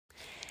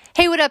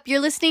Hey, what up? You're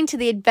listening to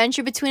the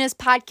Adventure Between Us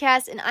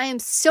podcast, and I am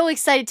so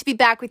excited to be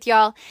back with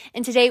y'all.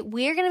 And today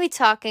we're going to be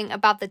talking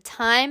about the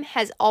time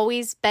has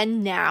always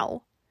been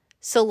now.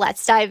 So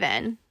let's dive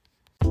in.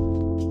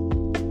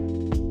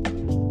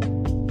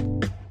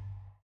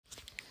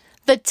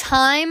 The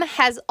time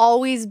has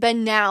always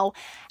been now.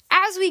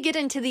 As we get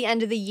into the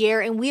end of the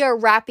year and we are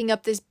wrapping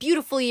up this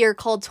beautiful year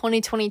called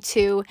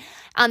 2022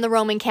 on the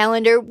Roman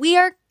calendar, we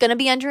are going to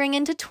be entering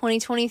into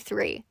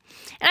 2023.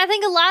 And I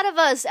think a lot of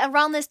us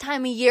around this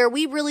time of year,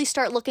 we really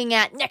start looking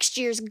at next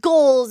year's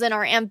goals and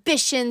our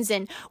ambitions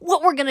and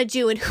what we're going to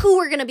do and who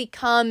we're going to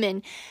become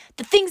and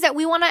the things that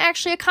we want to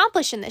actually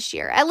accomplish in this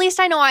year. At least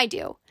I know I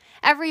do.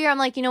 Every year I'm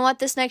like, you know what,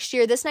 this next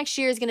year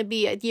is going to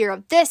be a year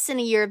of this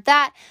and a year of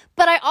that.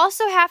 But I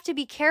also have to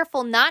be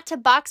careful not to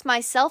box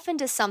myself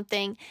into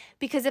something,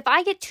 because if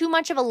I get too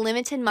much of a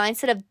limited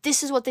mindset of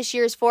this is what this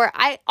year is for,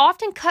 I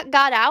often cut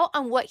God out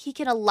on what he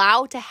can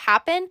allow to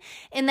happen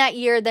in that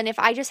year than if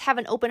I just have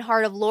an open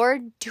heart of,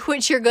 Lord, do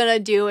what you're going to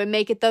do and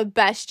make it the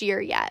best year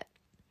yet.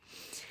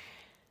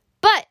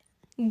 But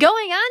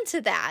going on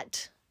to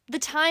that, the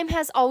time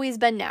has always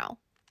been now.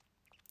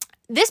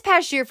 This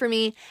past year for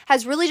me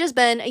has really just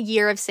been a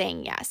year of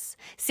saying yes.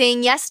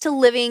 Saying yes to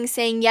living,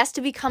 saying yes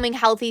to becoming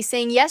healthy,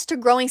 saying yes to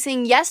growing,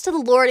 saying yes to the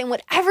Lord and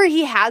whatever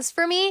he has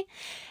for me.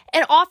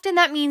 And often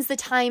that means the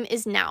time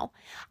is now.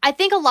 I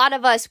think a lot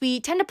of us,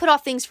 we tend to put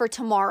off things for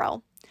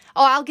tomorrow.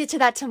 Oh, I'll get to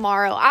that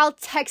tomorrow. I'll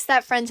text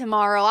that friend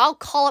tomorrow. I'll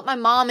call up my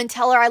mom and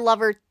tell her I love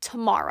her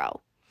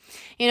tomorrow.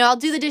 You know, I'll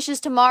do the dishes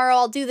tomorrow.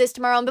 I'll do this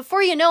tomorrow. And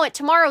before you know it,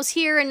 tomorrow's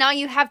here and now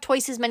you have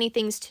twice as many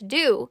things to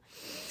do.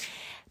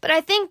 But I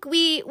think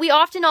we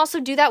often also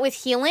do that with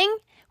healing.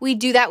 We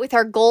do that with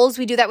our goals.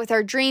 We do that with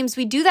our dreams.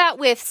 We do that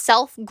with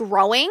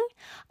self-growing.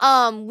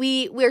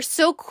 We're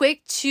so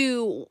quick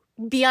to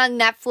be on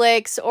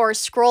Netflix or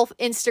scroll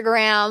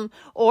Instagram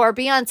or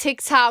be on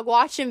TikTok,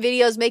 watching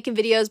videos, making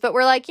videos. But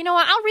we're like, you know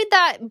what? I'll read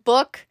that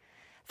book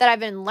that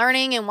I've been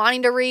learning and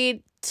wanting to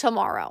read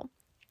tomorrow.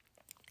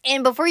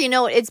 And before you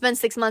know it, it's been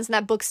 6 months and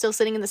that book's still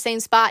sitting in the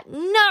same spot,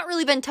 not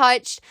really been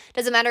touched.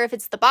 Doesn't matter if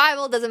it's the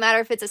Bible, doesn't matter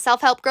if it's a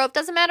self-help growth,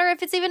 doesn't matter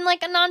if it's even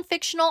like a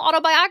non-fictional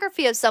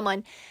autobiography of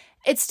someone.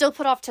 It's still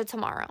put off to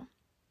tomorrow.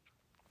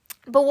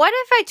 But what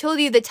if I told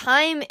you the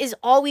time is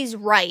always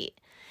right?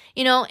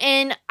 You know,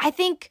 and I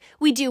think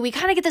we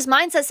kind of get this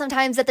mindset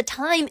sometimes that the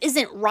time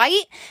isn't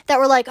right, that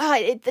we're like,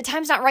 the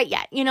time's not right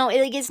yet. You know,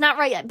 it's not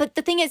right yet. But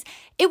the thing is,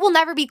 it will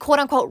never be quote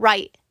unquote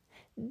right.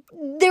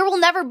 There will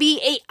never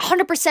be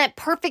 100%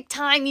 perfect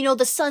time. You know,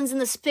 the sun's in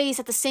the space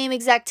at the same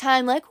exact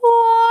time. Like,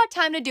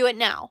 time to do it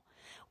now.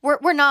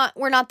 We're not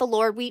the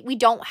Lord. We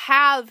don't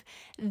have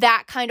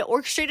that kind of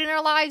orchestrated in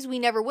our lives. We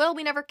never will.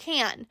 We never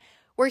can.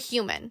 We're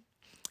human.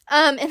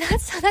 And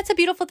that's a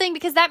beautiful thing,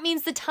 because that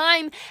means the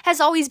time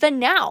has always been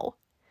now.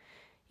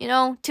 You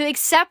know, to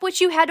accept what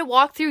you had to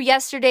walk through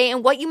yesterday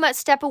and what you must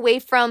step away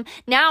from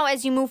now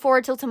as you move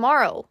forward till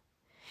tomorrow.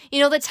 You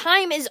know, the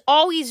time is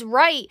always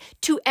right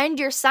to end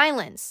your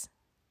silence,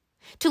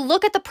 to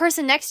look at the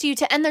person next to you,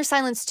 to end their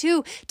silence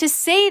too, to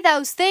say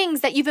those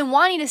things that you've been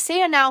wanting to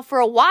say now for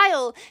a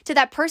while to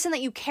that person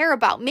that you care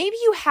about. Maybe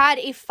you had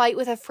a fight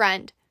with a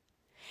friend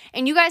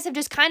and you guys have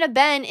just kind of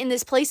been in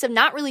this place of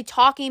not really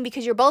talking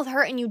because you're both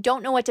hurt and you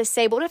don't know what to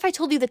say. But what if I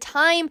told you the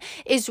time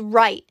is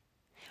right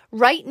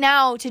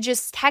now to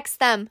just text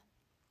them,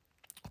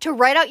 to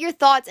write out your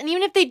thoughts, and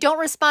even if they don't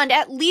respond,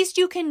 at least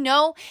you can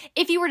know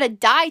if you were to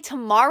die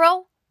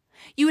tomorrow,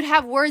 you would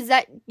have words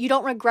that you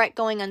don't regret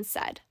going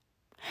unsaid.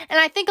 And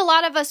I think a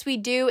lot of us, we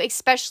do,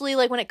 especially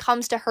like when it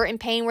comes to hurt and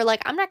pain, we're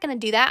like, I'm not going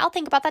to do that. I'll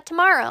think about that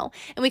tomorrow.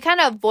 And we kind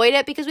of avoid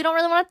it because we don't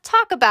really want to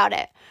talk about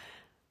it.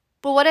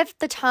 But what if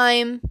the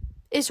time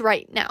is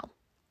right now?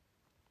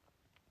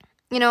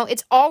 You know,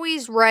 it's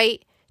always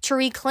right to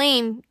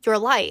reclaim your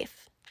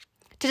life,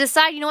 to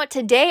decide, you know what,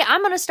 today I'm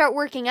going to start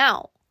working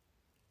out.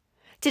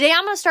 Today,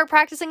 I'm going to start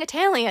practicing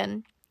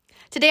Italian.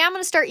 Today, I'm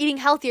going to start eating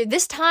healthier.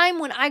 This time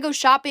when I go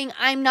shopping,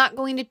 I'm not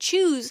going to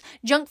choose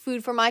junk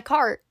food for my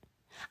cart.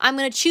 I'm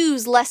going to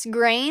choose less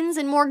grains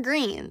and more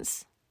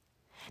greens.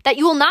 That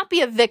you will not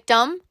be a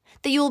victim,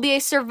 that you will be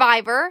a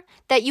survivor,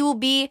 that you will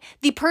be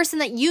the person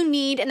that you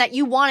need and that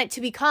you want it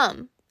to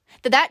become.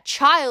 That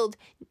child,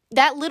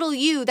 that little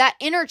you, that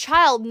inner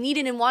child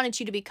needed and wanted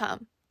you to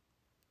become.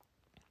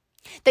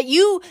 That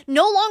you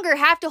no longer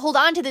have to hold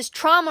on to this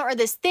trauma or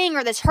this thing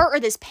or this hurt or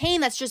this pain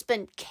that's just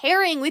been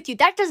carrying with you.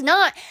 That does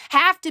not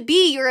have to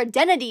be your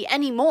identity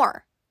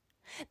anymore.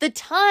 The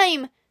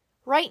time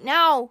right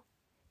now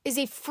is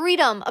a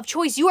freedom of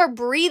choice. You are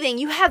breathing.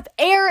 You have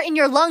air in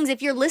your lungs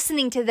if you're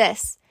listening to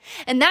this.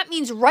 And that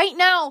means right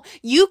now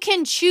you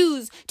can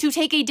choose to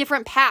take a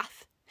different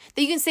path.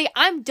 That you can say,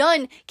 I'm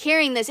done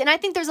carrying this. And I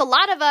think there's a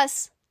lot of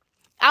us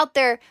out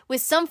there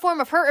with some form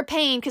of hurt or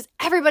pain, because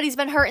everybody's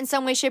been hurt in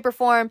some way, shape, or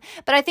form.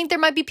 But I think there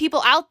might be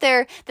people out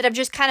there that have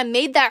just kind of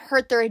made that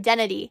hurt their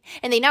identity.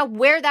 And they now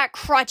wear that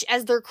crutch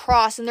as their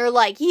cross. And they're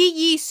like,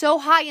 yee, so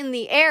high in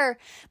the air.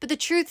 But the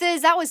truth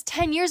is, that was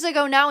 10 years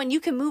ago now, and you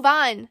can move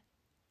on.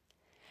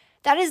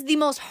 That is the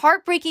most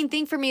heartbreaking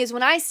thing for me, is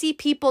when I see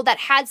people that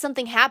had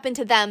something happen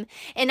to them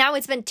and now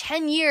it's been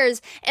 10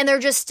 years and they're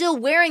just still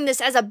wearing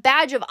this as a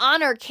badge of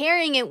honor,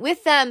 carrying it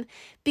with them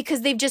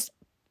because they've just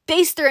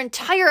based their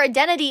entire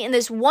identity in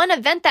this one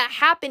event that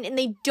happened and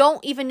they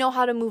don't even know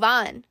how to move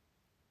on.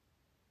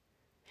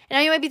 And now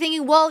you might be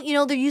thinking, well,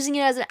 they're using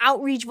it as an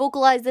outreach,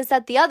 vocalize this,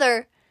 that, the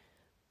other.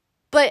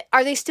 But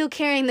are they still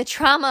carrying the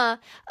trauma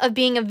of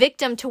being a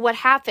victim to what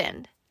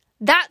happened?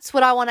 That's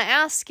what I want to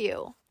ask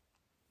you.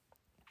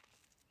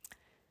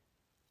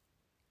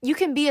 You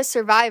can be a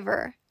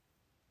survivor,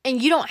 and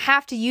you don't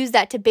have to use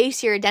that to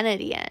base your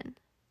identity in.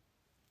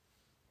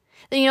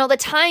 The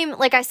time,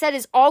 like I said,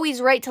 is always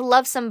right to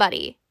love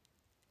somebody.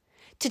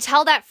 To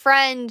tell that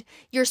friend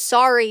you're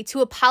sorry,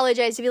 to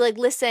apologize, to be like,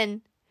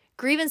 listen,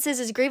 grievances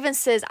is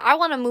grievances. I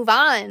want to move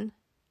on.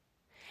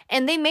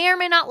 And they may or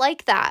may not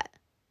like that.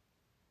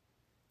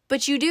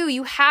 But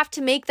you have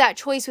to make that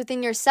choice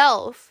within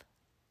yourself.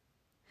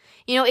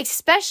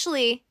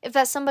 Especially if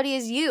that somebody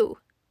is you.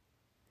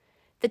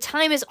 The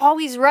time is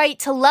always right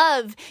to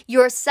love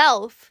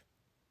yourself.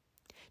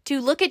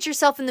 To look at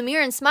yourself in the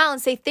mirror and smile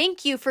and say,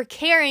 thank you for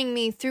carrying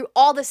me through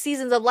all the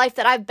seasons of life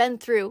that I've been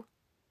through.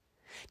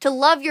 To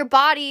love your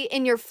body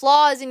and your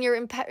flaws and your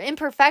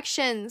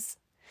imperfections.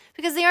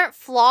 Because they aren't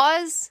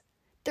flaws,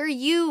 they're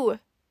you.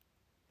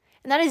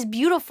 And that is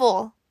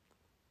beautiful.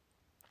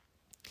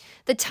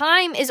 The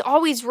time is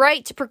always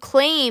right to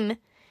proclaim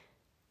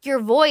your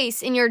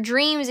voice and your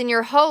dreams and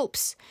your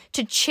hopes,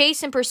 to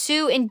chase and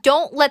pursue, and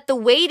don't let the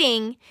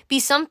waiting be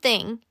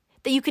something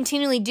that you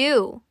continually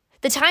do.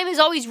 The time is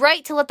always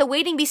right to let the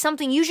waiting be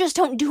something you just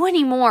don't do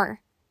anymore.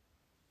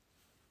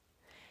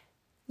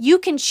 You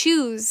can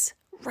choose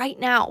right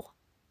now.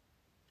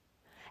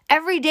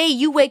 Every day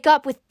you wake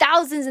up with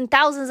thousands and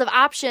thousands of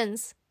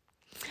options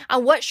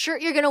on what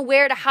shirt you're going to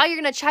wear, to how you're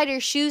going to tie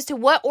your shoes, to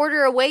what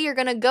order away you're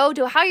going to go,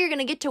 to how you're going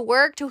to get to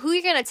work, to who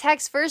you're going to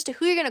text first, to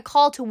who you're going to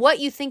call, to what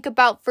you think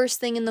about first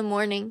thing in the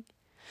morning.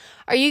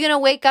 Are you going to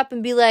wake up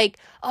and be like,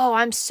 oh,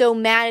 I'm so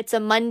mad, it's a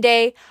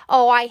Monday.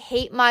 Oh, I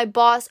hate my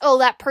boss. Oh,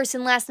 that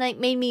person last night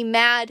made me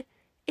mad.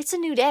 It's a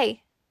new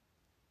day.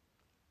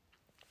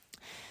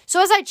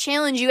 So as I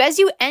challenge you, as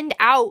you end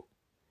out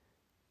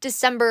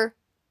December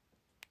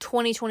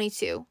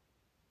 2022,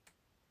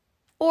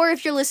 or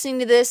if you're listening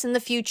to this in the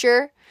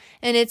future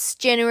and it's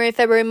January,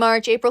 February,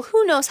 March, April,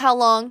 who knows how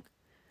long,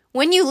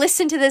 when you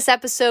listen to this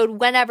episode,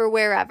 whenever,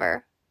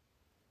 wherever,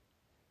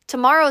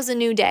 tomorrow is a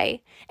new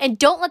day. And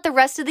don't let the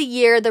rest of the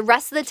year, the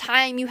rest of the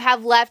time you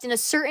have left in a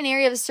certain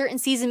area of a certain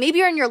season, maybe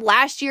you're in your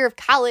last year of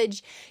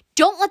college,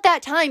 don't let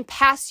that time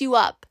pass you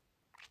up.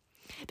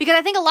 Because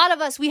I think a lot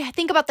of us, we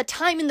think about the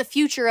time in the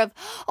future of,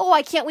 oh,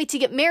 I can't wait to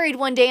get married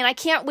one day, and I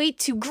can't wait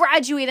to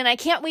graduate, and I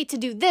can't wait to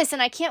do this,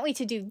 and I can't wait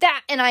to do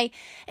that, and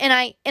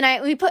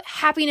we put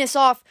happiness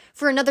off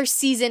for another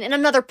season and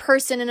another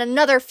person and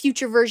another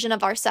future version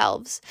of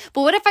ourselves.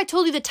 But what if I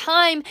told you the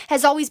time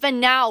has always been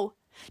now?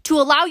 To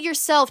allow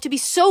yourself to be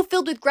so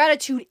filled with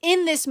gratitude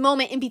in this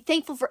moment and be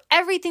thankful for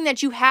everything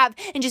that you have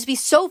and just be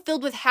so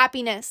filled with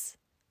happiness.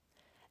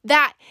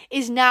 That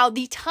is now.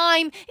 The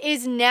time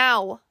is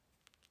now.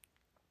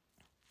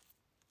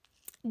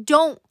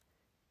 Do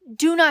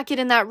not get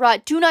in that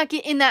rut. Do not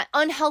get in that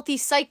unhealthy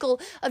cycle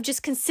of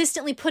just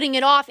consistently putting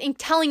it off and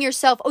telling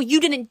yourself, oh,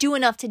 you didn't do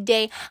enough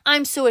today.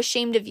 I'm so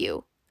ashamed of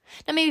you.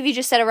 Now, maybe if you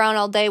just sat around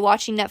all day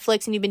watching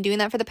Netflix and you've been doing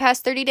that for the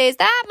past 30 days,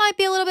 that might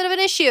be a little bit of an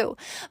issue.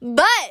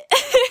 But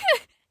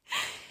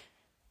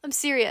I'm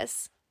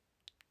serious.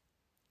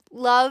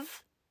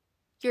 Love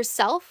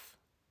yourself.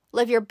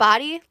 Love your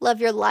body.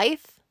 Love your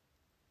life.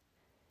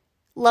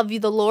 Love you,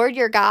 the Lord,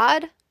 your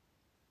God.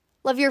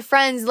 Love your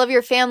friends. Love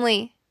your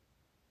family.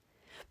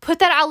 Put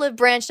that olive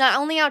branch not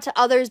only out to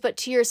others, but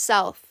to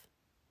yourself.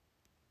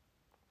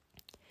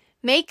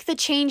 Make the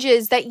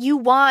changes that you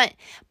want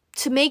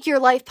to make your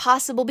life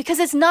possible, because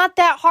it's not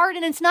that hard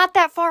and it's not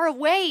that far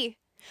away.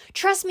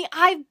 Trust me,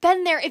 I've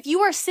been there. If you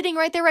are sitting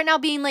right there right now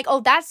being like, oh,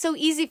 that's so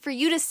easy for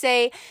you to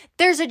say,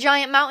 there's a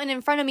giant mountain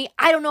in front of me,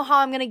 I don't know how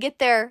I'm going to get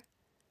there.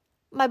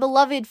 My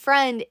beloved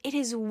friend, it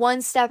is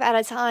one step at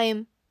a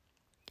time.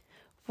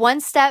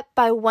 One step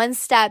by one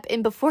step.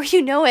 And before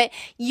you know it,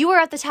 you are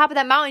at the top of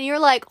that mountain. You're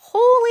like,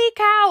 holy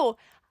cow,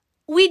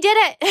 we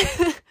did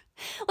it.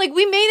 Like,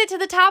 we made it to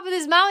the top of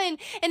this mountain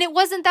and it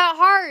wasn't that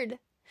hard.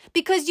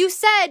 Because you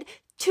said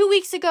 2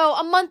 weeks ago,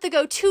 a month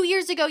ago, 2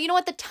 years ago, you know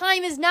what, the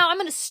time is now. I'm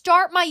going to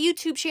start my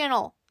YouTube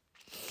channel.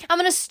 I'm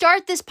going to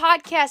start this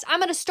podcast.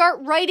 I'm going to start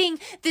writing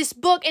this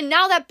book. And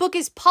now that book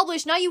is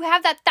published. Now you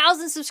have that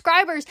 1,000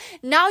 subscribers.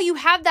 Now you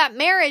have that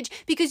marriage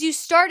because you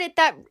started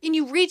that and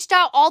you reached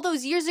out all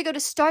those years ago to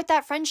start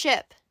that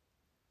friendship.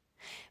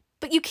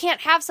 But you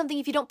can't have something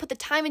if you don't put the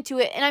time into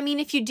it. And I mean,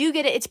 if you do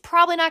get it, it's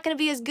probably not going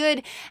to be as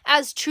good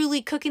as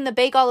truly cooking the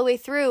bake all the way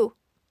through.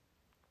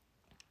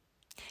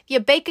 If you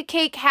bake a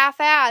cake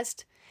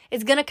half-assed,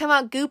 it's going to come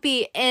out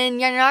goopy and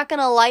you're not going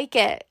to like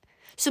it.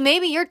 So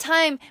maybe your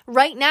time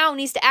right now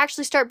needs to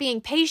actually start being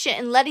patient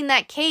and letting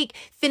that cake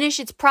finish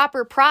its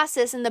proper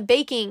process in the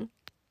baking.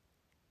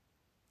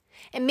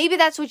 And maybe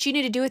that's what you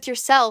need to do with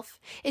yourself,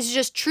 is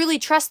just truly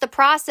trust the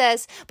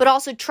process, but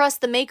also trust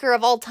the maker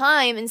of all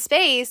time and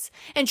space,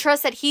 and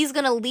trust that he's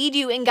going to lead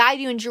you and guide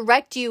you and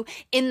direct you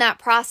in that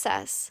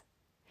process.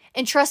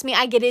 And trust me,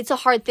 I get it. It's a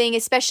hard thing,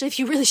 especially if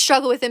you really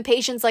struggle with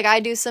impatience like I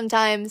do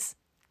sometimes.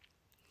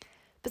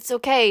 But it's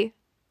okay.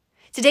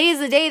 Today is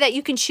the day that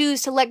you can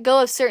choose to let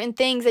go of certain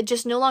things that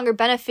just no longer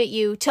benefit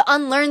you, to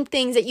unlearn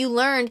things that you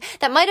learned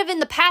that might have in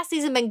the past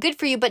season been good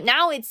for you, but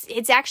now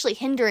it's actually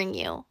hindering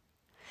you.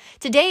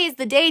 Today is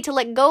the day to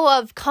let go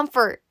of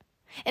comfort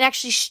and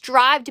actually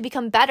strive to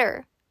become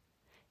better,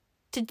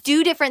 to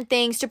do different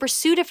things, to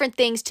pursue different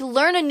things, to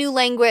learn a new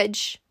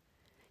language,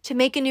 to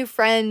make a new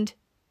friend,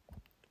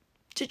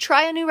 to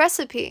try a new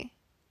recipe.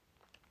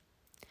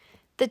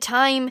 The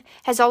time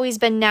has always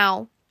been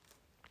now.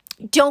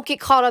 Don't get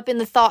caught up in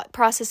the thought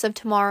process of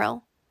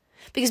tomorrow.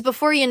 Because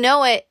before you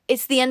know it,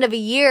 it's the end of a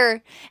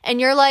year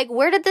and you're like,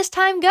 where did this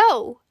time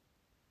go?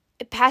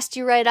 It passed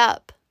you right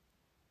up.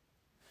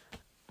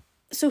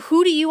 So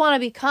who do you want to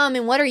become,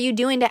 and what are you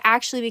doing to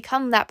actually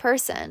become that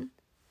person?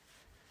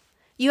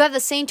 You have the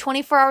same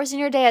 24 hours in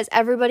your day as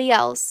everybody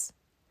else.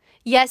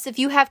 Yes, if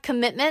you have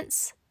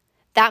commitments,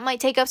 that might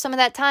take up some of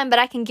that time, but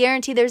I can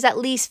guarantee there's at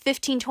least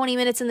 15, 20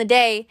 minutes in the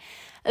day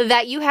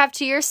that you have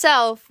to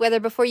yourself, whether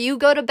before you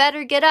go to bed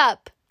or get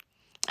up.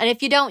 And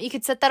if you don't, you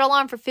could set that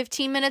alarm for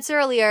 15 minutes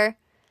earlier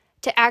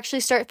to actually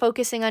start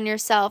focusing on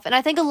yourself. And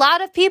I think a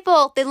lot of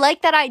people, they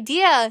like that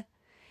idea.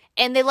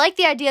 And they like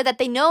the idea that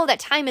they know that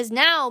time is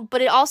now, but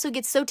it also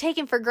gets so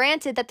taken for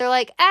granted that they're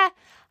like,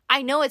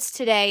 I know it's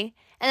today.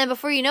 And then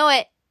before you know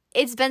it,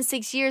 it's been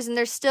 6 years and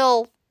they're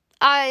still,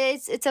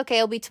 it's okay,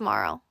 it'll be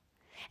tomorrow.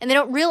 And they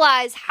don't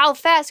realize how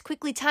fast,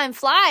 quickly time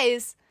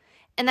flies.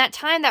 And that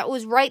time that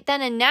was right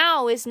then and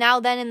now is now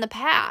then in the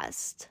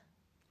past.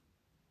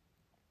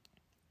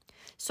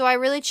 So I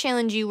really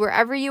challenge you,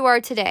 wherever you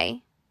are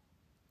today,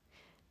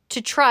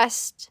 to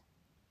trust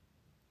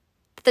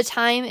that the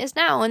time is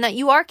now and that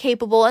you are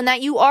capable and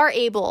that you are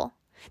able,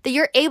 that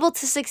you're able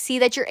to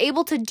succeed, that you're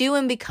able to do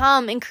and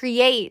become and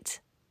create.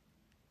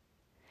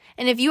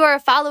 And if you are a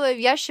follower of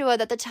Yeshua,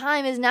 that the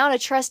time is now to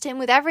trust him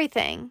with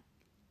everything.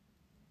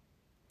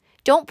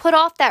 Don't put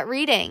off that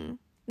reading.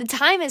 The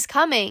time is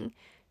coming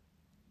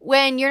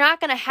when you're not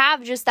going to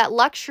have just that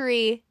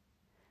luxury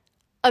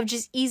of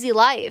just easy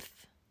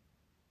life.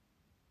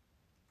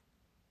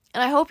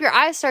 And I hope your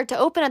eyes start to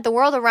open at the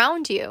world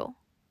around you.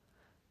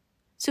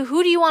 So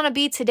who do you want to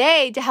be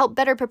today to help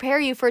better prepare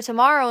you for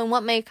tomorrow and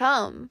what may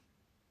come?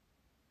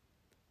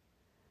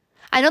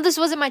 I know this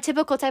wasn't my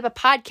typical type of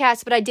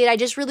podcast, but I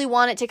just really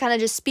wanted to kind of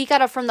just speak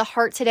out of from the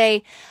heart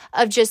today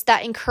of just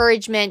that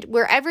encouragement.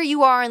 Wherever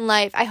you are in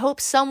life, I hope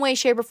some way,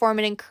 shape, or form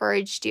it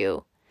encouraged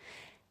you.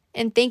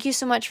 And thank you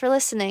so much for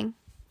listening.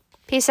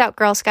 Peace out,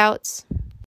 Girl Scouts.